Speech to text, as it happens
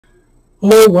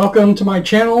Hello, welcome to my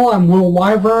channel. I'm Will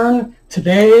Wyvern.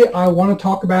 Today I want to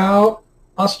talk about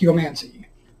osteomancy,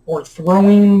 or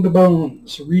throwing the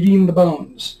bones, reading the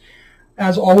bones.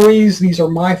 As always, these are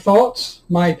my thoughts,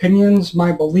 my opinions,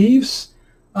 my beliefs.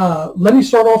 Let me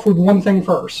start off with one thing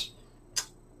first.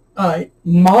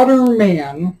 Modern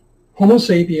man, Homo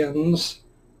sapiens,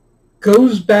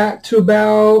 goes back to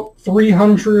about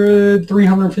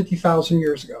 350,000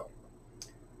 years ago.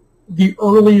 The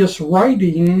earliest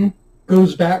writing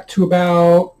goes back to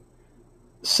about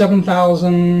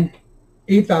 7,000,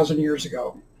 8,000 years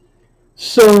ago.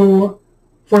 So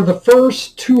for the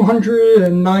first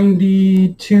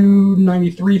 292,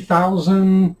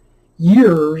 93,000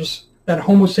 years that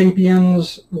Homo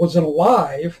sapiens was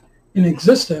alive, in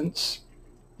existence,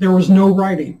 there was no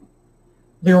writing.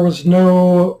 There was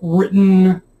no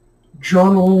written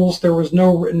journals. There was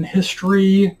no written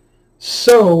history.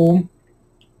 So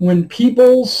when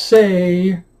people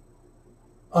say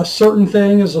a certain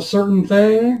thing is a certain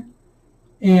thing,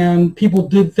 and people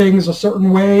did things a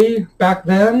certain way back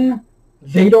then,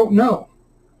 they don't know.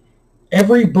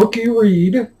 Every book you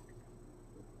read,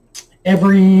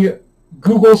 every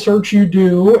Google search you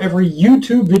do, every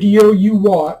YouTube video you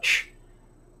watch,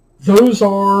 those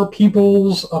are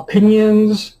people's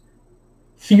opinions,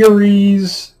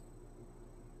 theories,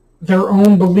 their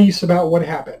own beliefs about what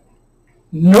happened.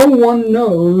 No one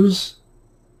knows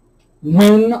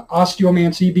when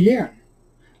osteomancy began.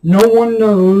 No one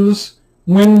knows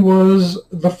when was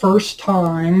the first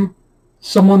time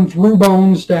someone threw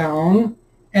bones down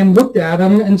and looked at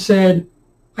them and said,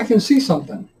 I can see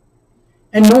something.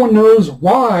 And no one knows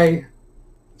why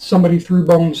somebody threw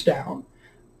bones down.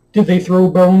 Did they throw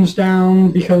bones down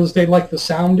because they liked the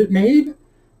sound it made?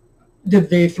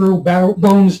 Did they throw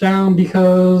bones down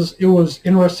because it was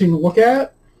interesting to look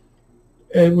at?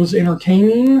 It was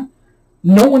entertaining?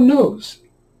 No one knows.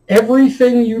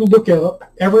 Everything you look up,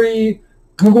 every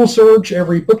Google search,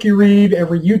 every book you read,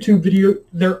 every YouTube video,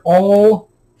 they're all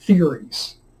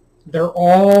theories. They're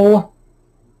all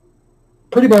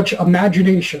pretty much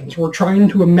imaginations. We're trying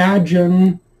to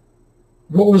imagine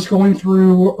what was going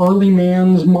through early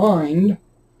man's mind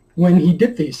when he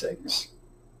did these things.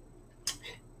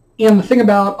 And the thing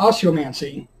about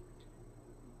osteomancy,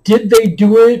 did they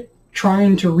do it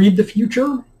trying to read the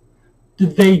future?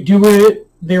 Did they do it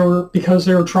because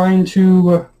they were trying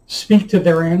to speak to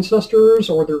their ancestors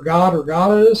or their god or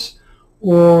goddess,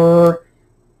 or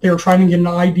they were trying to get an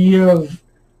idea of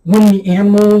when the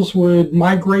animals would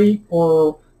migrate,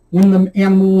 or when the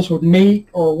animals would mate,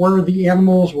 or where the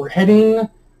animals were heading?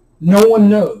 No one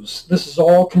knows. This is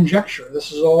all conjecture.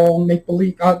 This is all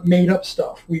make-believe, made-up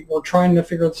stuff. We're trying to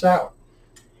figure this out.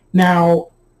 Now,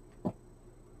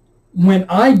 when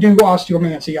I do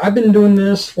osteomancy, I've been doing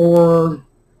this for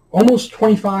almost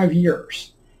 25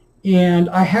 years, and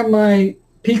I have my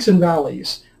peaks and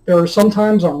valleys. There are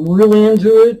sometimes I'm really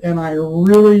into it and I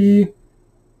really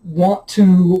want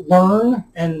to learn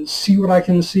and see what I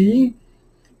can see,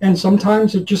 and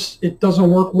sometimes it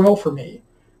doesn't work well for me.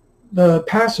 The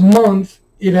past month,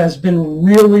 it has been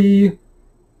really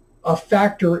a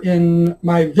factor in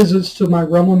my visits to my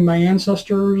realm of my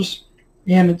ancestors,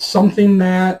 and it's something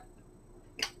that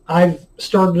I've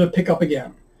started to pick up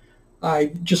again.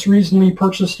 I just recently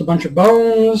purchased a bunch of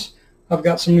bones. I've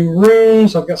got some new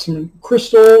runes. I've got some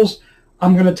crystals.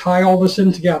 I'm going to tie all this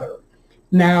in together.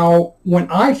 Now,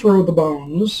 when I throw the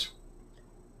bones,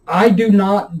 I do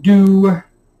not do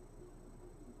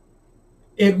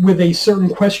it with a certain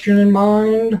question in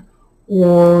mind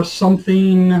or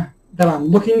something that I'm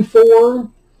looking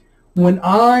for. When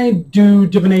I do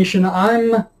divination,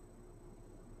 I'm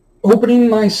opening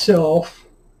myself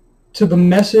to the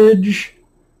message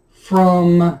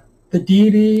from the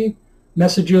deity,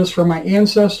 messages from my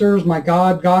ancestors, my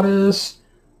god, goddess,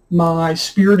 my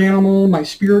spirit animal, my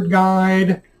spirit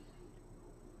guide.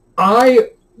 I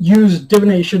use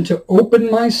divination to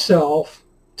open myself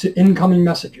to incoming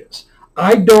messages.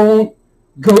 I don't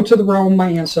go to the realm of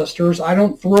my ancestors. I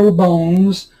don't throw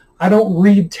bones. I don't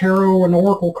read tarot and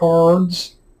oracle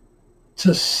cards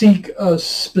to seek a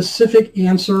specific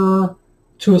answer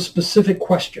to a specific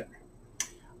question.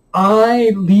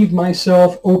 I leave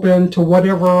myself open to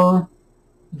whatever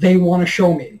they want to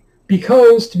show me,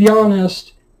 because, to be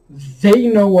honest, they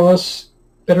know us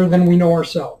better than we know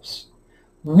ourselves.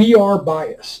 We are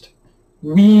biased.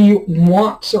 We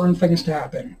want certain things to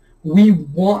happen. We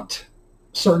want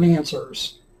certain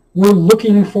answers. We're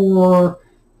looking for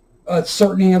a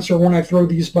certain answer when I throw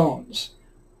these bones.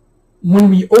 When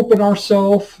we open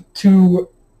ourselves to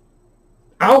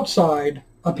outside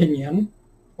opinion,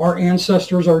 our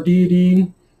ancestors, our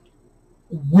deity,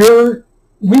 we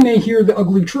may hear the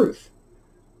ugly truth.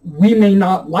 we may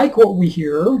not like what we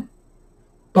hear,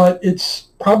 but it's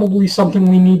probably something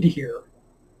we need to hear.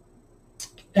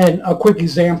 And a quick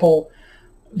example,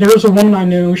 there's a woman I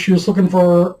knew, she was looking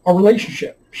for a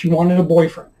relationship. She wanted a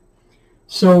boyfriend.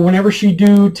 So whenever she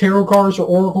do tarot cards or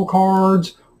oracle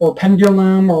cards or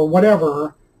pendulum or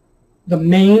whatever, the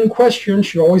main question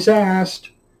she always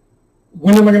asked,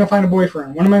 when am I going to find a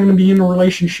boyfriend? When am I going to be in a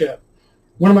relationship?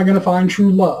 When am I going to find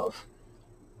true love?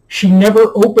 She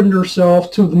never opened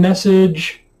herself to the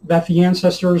message that the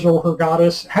ancestors or her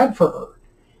goddess had for her.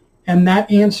 And that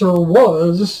answer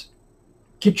was,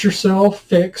 get yourself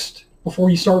fixed before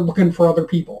you start looking for other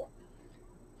people.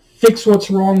 Fix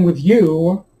what's wrong with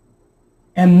you,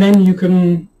 and then you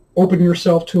can open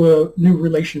yourself to a new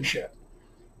relationship.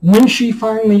 When she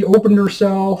finally opened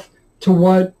herself to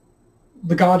what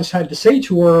the goddess had to say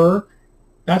to her,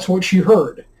 that's what she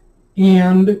heard.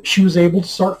 And she was able to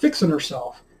start fixing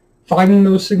herself, finding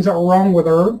those things that were wrong with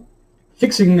her,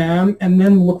 fixing them, and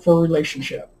then look for a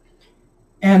relationship.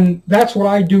 And that's what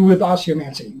I do with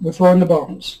osteomancy, with throwing the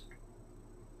bones.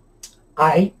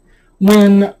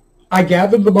 When I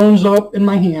gather the bones up in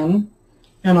my hand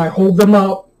and I hold them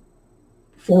up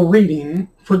for reading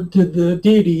to the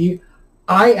deity,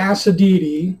 I ask the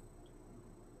deity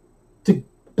to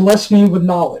bless me with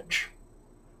knowledge.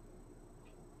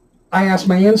 I ask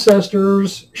my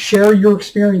ancestors, share your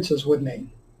experiences with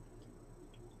me.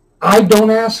 I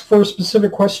don't ask for a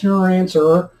specific question or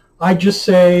answer. I just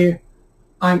say,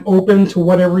 I'm open to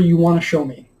whatever you want to show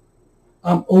me.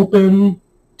 I'm open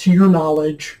to your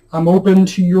knowledge. I'm open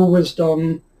to your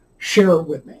wisdom. Share it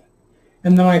with me.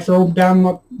 And then I throw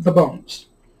down the bones.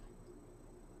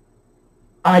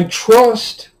 I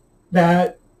trust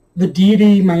that the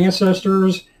deity, my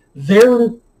ancestors, they're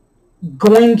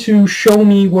going to show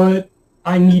me what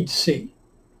I need to see.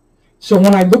 So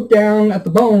when I look down at the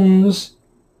bones,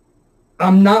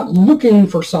 I'm not looking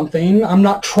for something. I'm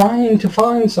not trying to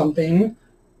find something.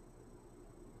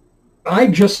 I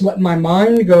just let my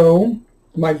mind go,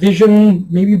 my vision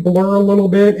maybe blur a little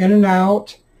bit in and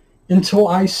out until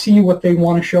I see what they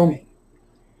want to show me.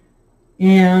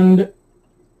 And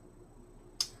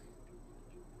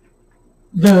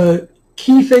the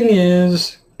key thing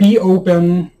is be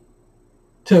open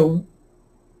to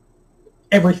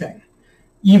everything.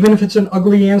 Even if it's an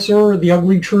ugly answer or the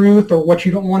ugly truth or what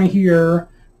you don't want to hear,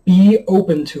 be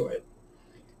open to it.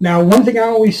 Now, one thing I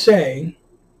always say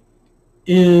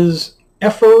is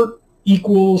effort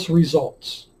equals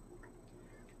results.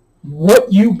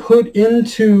 What you put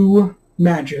into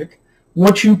magic,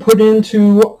 what you put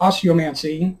into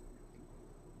osteomancy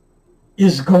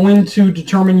is going to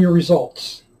determine your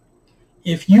results.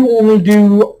 If you only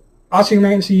do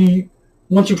osteomancy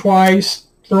once or twice,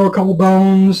 throw a couple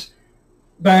bones,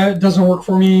 that doesn't work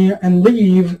for me, and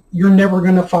leave, you're never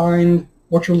going to find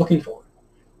what you're looking for.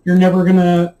 You're never going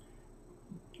to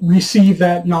receive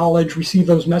that knowledge, receive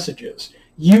those messages.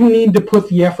 You need to put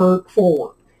the effort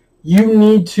forward. You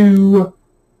need to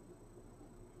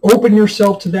open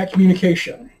yourself to that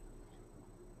communication.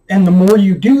 And the more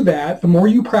you do that, the more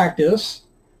you practice,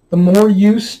 the more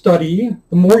you study,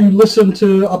 the more you listen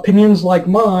to opinions like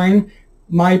mine.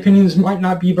 My opinions might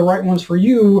not be the right ones for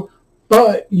you,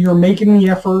 but you're making the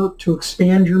effort to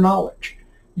expand your knowledge.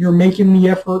 You're making the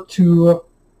effort to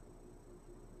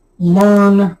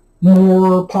learn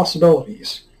more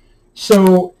possibilities.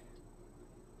 So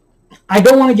I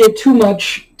don't want to get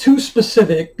too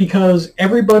specific because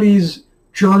everybody's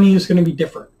journey is going to be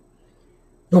different.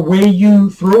 The way you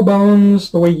throw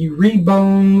bones, the way you read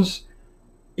bones,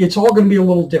 it's all going to be a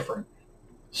little different.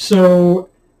 So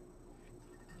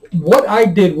what I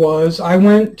did was I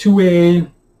went to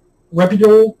a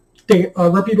reputable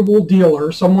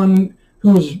dealer, someone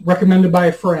who was recommended by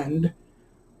a friend,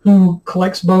 who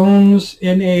collects bones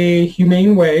in a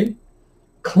humane way,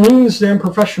 cleans them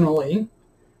professionally,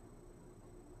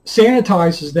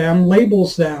 sanitizes them,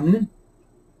 labels them.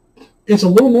 It's a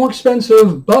little more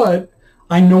expensive, but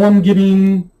I know I'm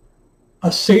getting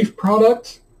a safe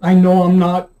product. I know I'm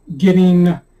not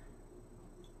getting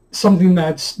something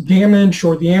that's damaged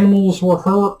or the animals were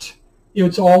hurt.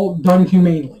 It's all done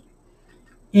humanely.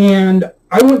 And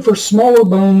I went for smaller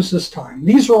bones this time.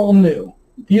 These are all new.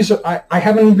 I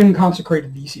haven't even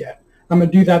consecrated these yet. I'm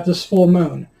going to do that this full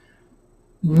moon.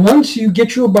 Once you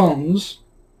get your bones,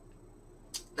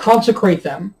 consecrate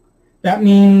them. That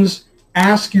means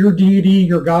ask your deity,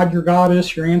 your god, your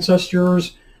goddess, your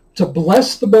ancestors to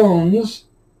bless the bones,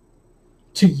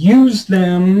 to use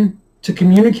them to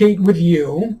communicate with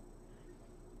you,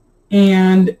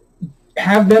 and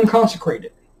have them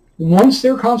consecrated. Once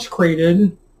they're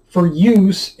consecrated for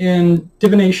use in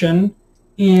divination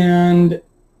and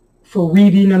for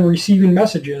reading and receiving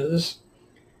messages,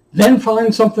 then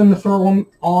find something to throw them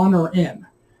on or in.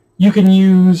 You can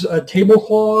use a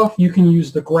tablecloth, you can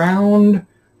use the ground.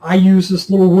 I use this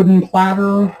little wooden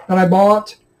platter that I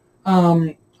bought.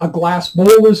 A glass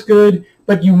bowl is good,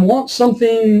 but you want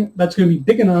something that's going to be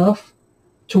big enough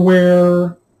to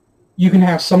where you can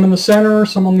have some in the center,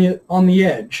 some on the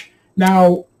edge.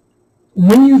 Now,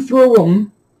 when you throw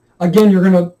them, again, you're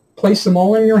going to place them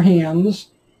all in your hands,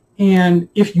 and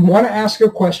if you want to ask a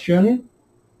question,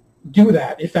 do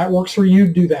that. If that works for you,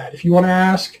 do that. If you want to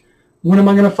ask, when am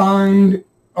I going to find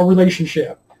a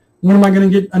relationship? When am I going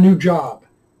to get a new job?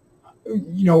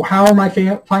 You know, how are my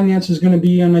finances going to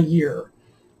be in a year?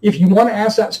 If you want to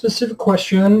ask that specific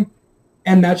question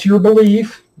and that's your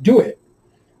belief, do it.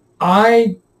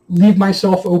 I leave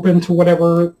myself open to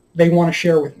whatever they want to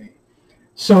share with me.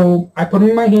 So I put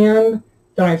them in my hand,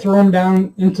 then I throw them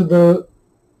down onto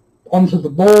the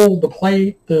bowl, the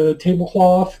plate, the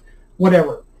tablecloth,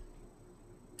 whatever.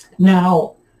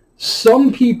 Now,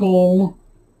 some people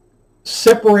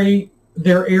separate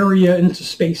their area into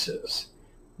spaces.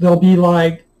 They'll be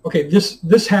like, okay,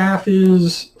 this half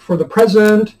is for the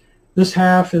present, this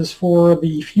half is for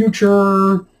the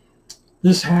future,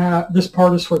 this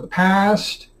part is for the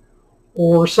past,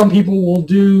 or some people will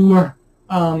do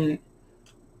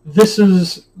this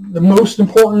is the most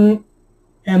important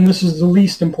and this is the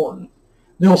least important.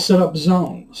 They'll set up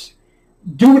zones.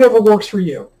 Do whatever works for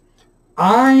you.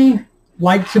 I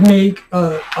like to make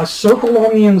a circle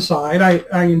on the inside.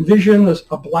 I envision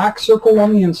a black circle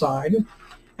on the inside,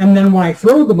 and then when I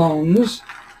throw the bones,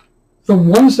 the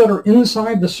ones that are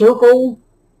inside the circle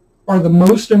are the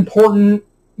most important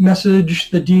message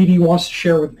the deity wants to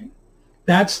share with me.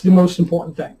 That's the most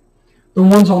important thing. The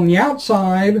ones on the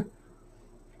outside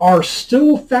are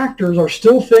still factors, are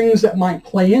still things that might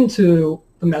play into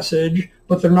the message,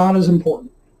 but they're not as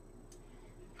important.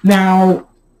 Now,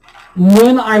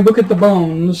 when I look at the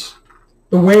bones,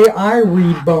 the way I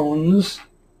read bones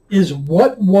is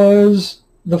what was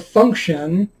the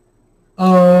function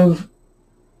of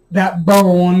that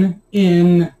bone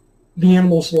in the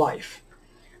animal's life.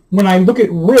 When I look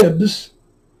at ribs,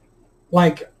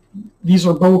 like these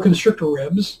are boa constrictor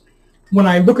ribs, when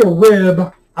I look at a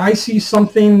rib, I see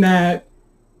something that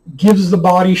gives the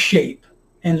body shape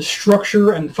and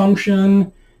structure and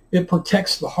function. It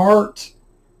protects the heart.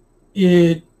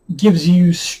 It gives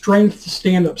you strength to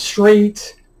stand up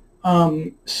straight.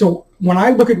 So when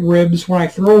I look at ribs, when I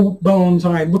throw bones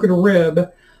and I look at a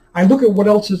rib, I look at what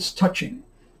else it's touching.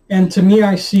 And to me,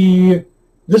 I see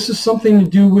this is something to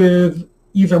do with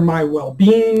either my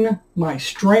well-being, my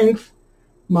strength,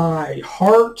 my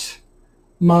heart,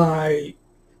 my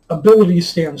ability to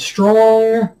stand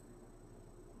strong.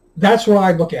 That's what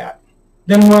I look at.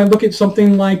 Then when I look at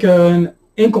something like an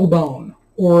ankle bone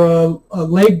or a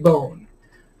leg bone,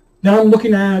 then I'm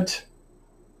looking at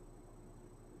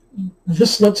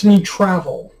this lets me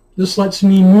travel. This lets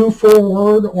me move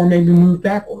forward or maybe move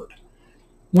backward.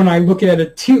 When I look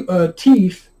at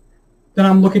teeth, then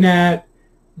I'm looking at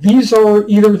these are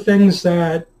either things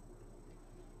that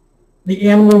the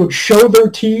animal would show their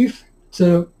teeth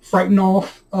to frighten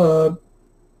off an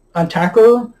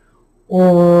attacker,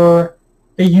 or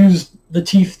they use the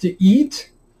teeth to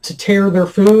eat, to tear their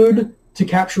food, to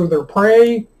capture their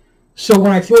prey. So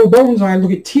when I throw bones and I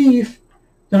look at teeth,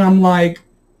 then I'm like,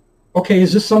 okay,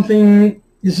 is this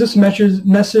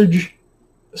message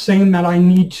saying that I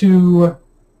need to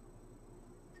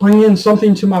bring in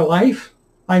something to my life?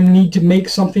 I need to make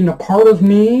something a part of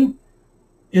me?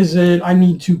 Is it I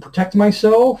need to protect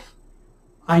myself?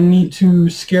 I need to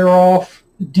scare off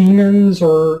demons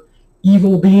or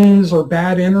evil beings or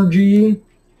bad energy?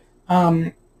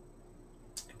 And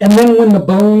then when the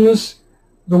bones,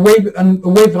 the way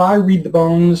that I read the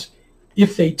bones,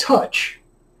 if they touch,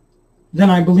 then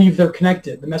I believe they're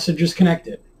connected. The message is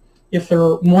connected. If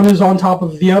one is on top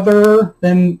of the other,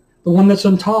 then the one that's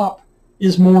on top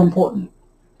is more important.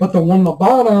 But the one on the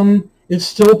bottom, it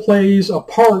still plays a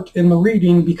part in the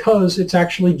reading because it's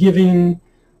actually giving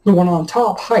the one on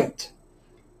top height.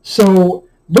 So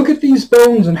look at these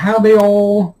bones and how they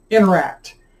all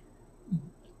interact.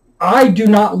 I do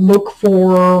not look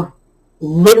for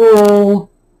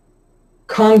literal,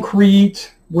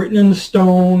 concrete, written in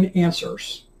stone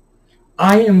answers.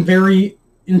 I am very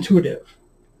intuitive.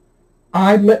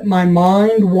 I let my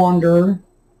mind wander.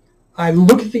 I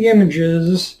look at the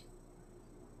images.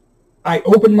 I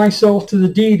open myself to the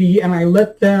deity and I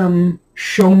let them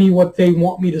show me what they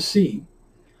want me to see.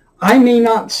 I may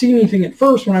not see anything at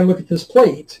first when I look at this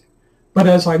plate, but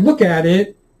as I look at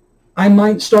it, I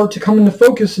might start to come into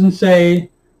focus and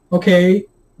say, okay,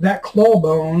 that claw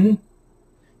bone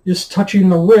is touching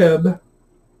the rib,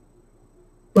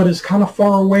 but is kind of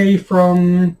far away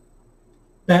from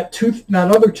that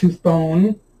other tooth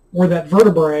bone or that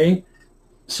vertebrae.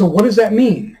 So what does that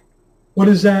mean? What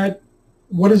is that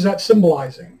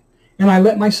symbolizing? And I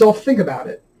let myself think about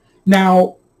it.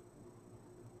 Now,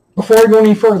 before I go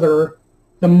any further,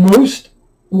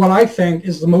 what I think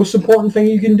is the most important thing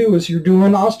you can do as you're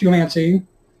doing osteomancy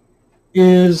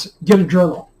is get a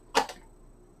journal.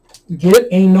 Get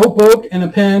a notebook and a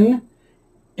pen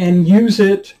and use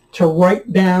it to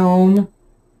write down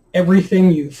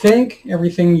everything you think,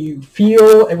 everything you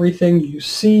feel, everything you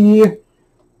see.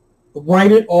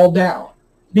 Write it all down,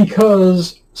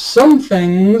 because some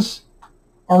things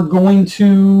are going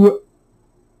to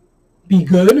be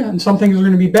good and some things are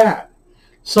going to be bad.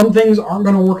 Some things aren't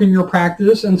going to work in your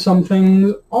practice and some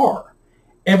things are.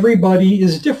 Everybody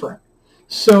is different.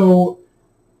 So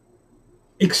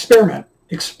experiment,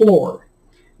 explore.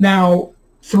 Now,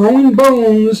 throwing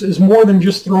bones is more than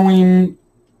just throwing,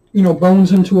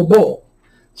 bones into a bowl.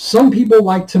 Some people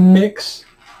like to mix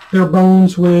their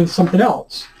bones with something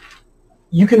else.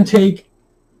 You can take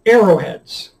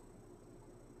arrowheads.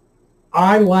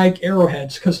 I like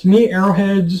arrowheads because to me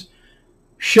arrowheads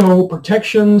show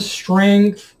protection,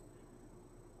 strength.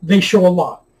 They show a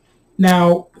lot.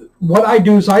 Now, what I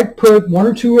do is I put 1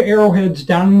 or 2 arrowheads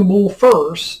down in the bowl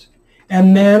first,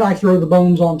 and then I throw the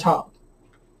bones on top.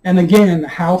 And again,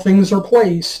 how things are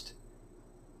placed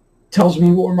tells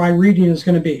me what my reading is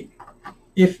going to be.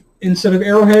 If instead of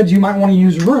arrowheads, you might want to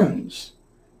use runes.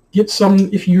 Get some,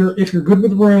 if you're good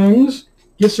with runes,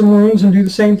 get some runes and do the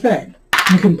same thing.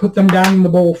 You can put them down in the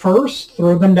bowl first,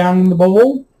 throw them down in the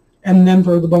bowl, and then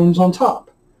throw the bones on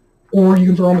top. Or you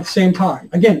can throw them at the same time.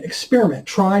 Again, experiment.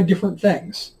 Try different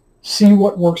things. See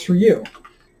what works for you.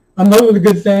 Another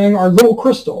good thing are little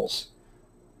crystals.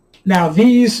 Now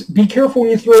these, be careful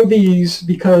when you throw these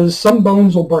because some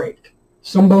bones will break.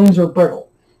 Some bones are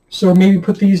brittle. So maybe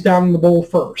put these down in the bowl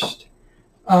first.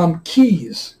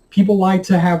 Keys. People like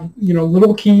to have,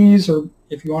 little keys, or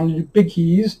if you want to do big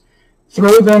keys,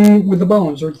 throw them with the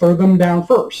bones or throw them down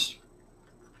first.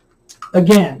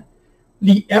 Again,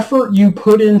 the effort you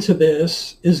put into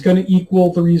this is going to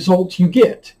equal the results you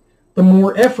get. The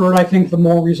more effort, I think, the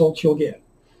more results you'll get.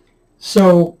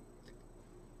 So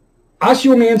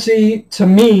osteomancy, to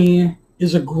me,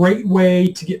 is a great way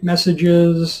to get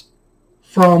messages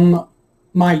from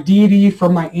my deity,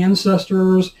 from my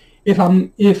ancestors. If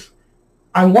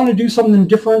I want to do something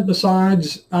different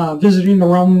besides visiting the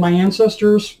realm of my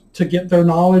ancestors to get their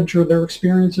knowledge or their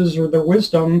experiences or their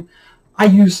wisdom, I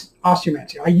use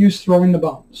osteomancy. I use throwing the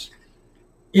bones.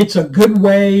 It's a good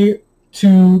way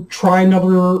to try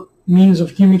another means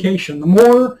of communication. The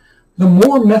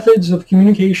more methods of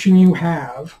communication you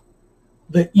have,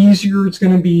 the easier it's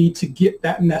going to be to get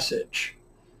that message.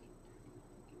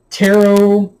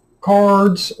 Tarot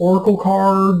cards, oracle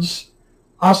cards,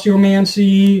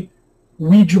 osteomancy,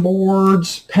 Ouija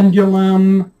boards,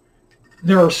 pendulum.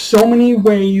 There are so many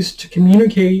ways to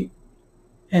communicate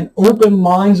and open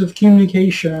lines of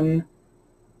communication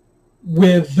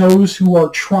with those who are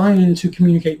trying to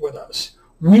communicate with us.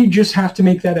 We just have to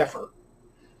make that effort.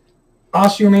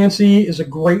 Osteomancy is a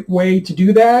great way to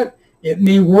do that. It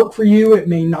may work for you, it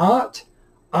may not.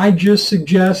 I just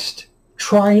suggest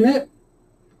trying it.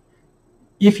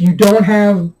 If you don't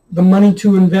have the money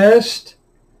to invest,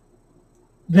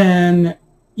 then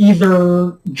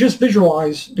either just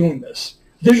visualize doing this.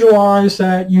 Visualize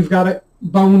that you've got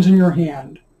bones in your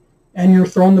hand and you're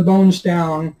throwing the bones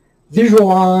down.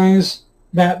 Visualize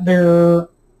that the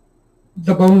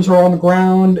bones are on the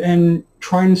ground and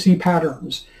try and see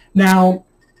patterns. Now,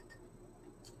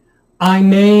 I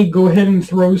may go ahead and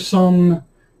throw some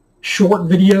short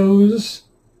videos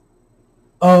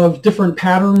of different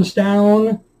patterns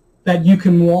down that you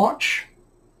can watch.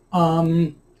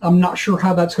 I'm not sure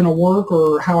how that's going to work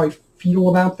or how I feel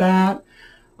about that.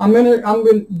 I'm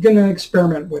gonna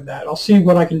experiment with that. I'll see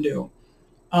what I can do.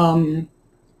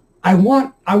 I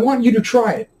want you to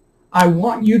try it. I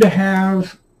want you to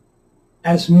have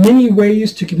as many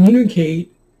ways to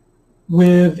communicate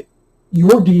with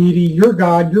your deity, your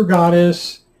god, your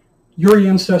goddess, your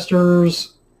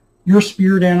ancestors, your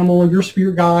spirit animal, your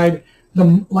spirit guide.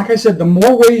 Like I said, the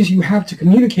more ways you have to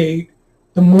communicate,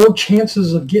 the more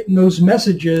chances of getting those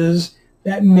messages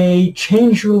that may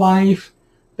change your life,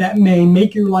 that may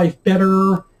make your life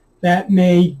better, that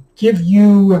may give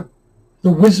you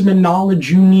the wisdom and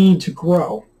knowledge you need to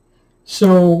grow.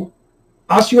 So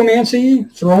osteomancy,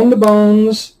 throwing the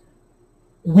bones,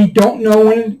 we don't know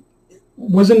when it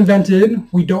was invented.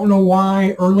 We don't know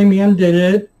why early man did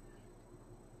it.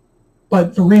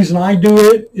 But the reason I do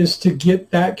it is to get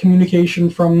that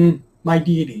communication from my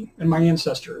deity and my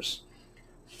ancestors.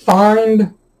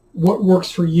 Find what works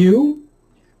for you.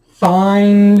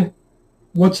 Find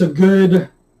what's a good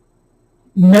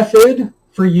method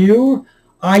for you.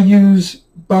 I use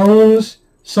bones,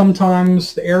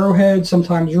 sometimes the arrowhead,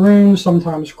 sometimes runes,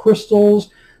 sometimes crystals,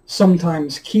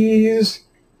 sometimes keys.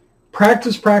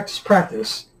 Practice, practice,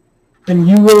 practice. And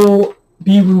you will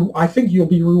be, I think you'll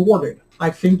be rewarded. I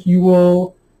think you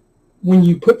will, when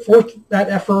you put forth that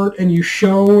effort and you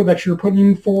show that you're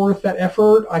putting forth that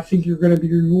effort, I think you're going to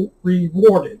be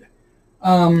rewarded.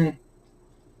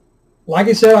 Like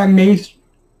I said, I may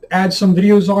add some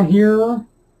videos on here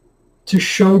to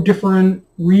show different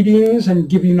readings and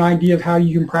give you an idea of how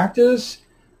you can practice.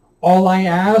 All I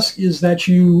ask is that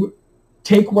you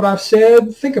take what I've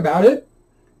said, think about it.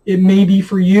 It may be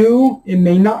for you, it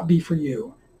may not be for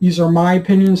you. These are my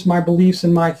opinions, my beliefs,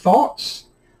 and my thoughts.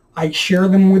 I share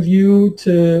them with you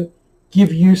to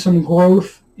give you some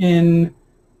growth in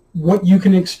what you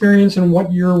can experience and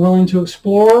what you're willing to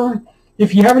explore.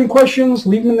 If you have any questions,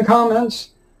 leave them in the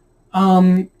comments.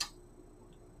 But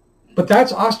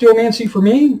that's osteomancy for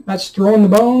me. That's throwing the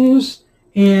bones.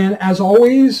 And as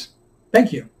always,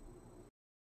 thank you.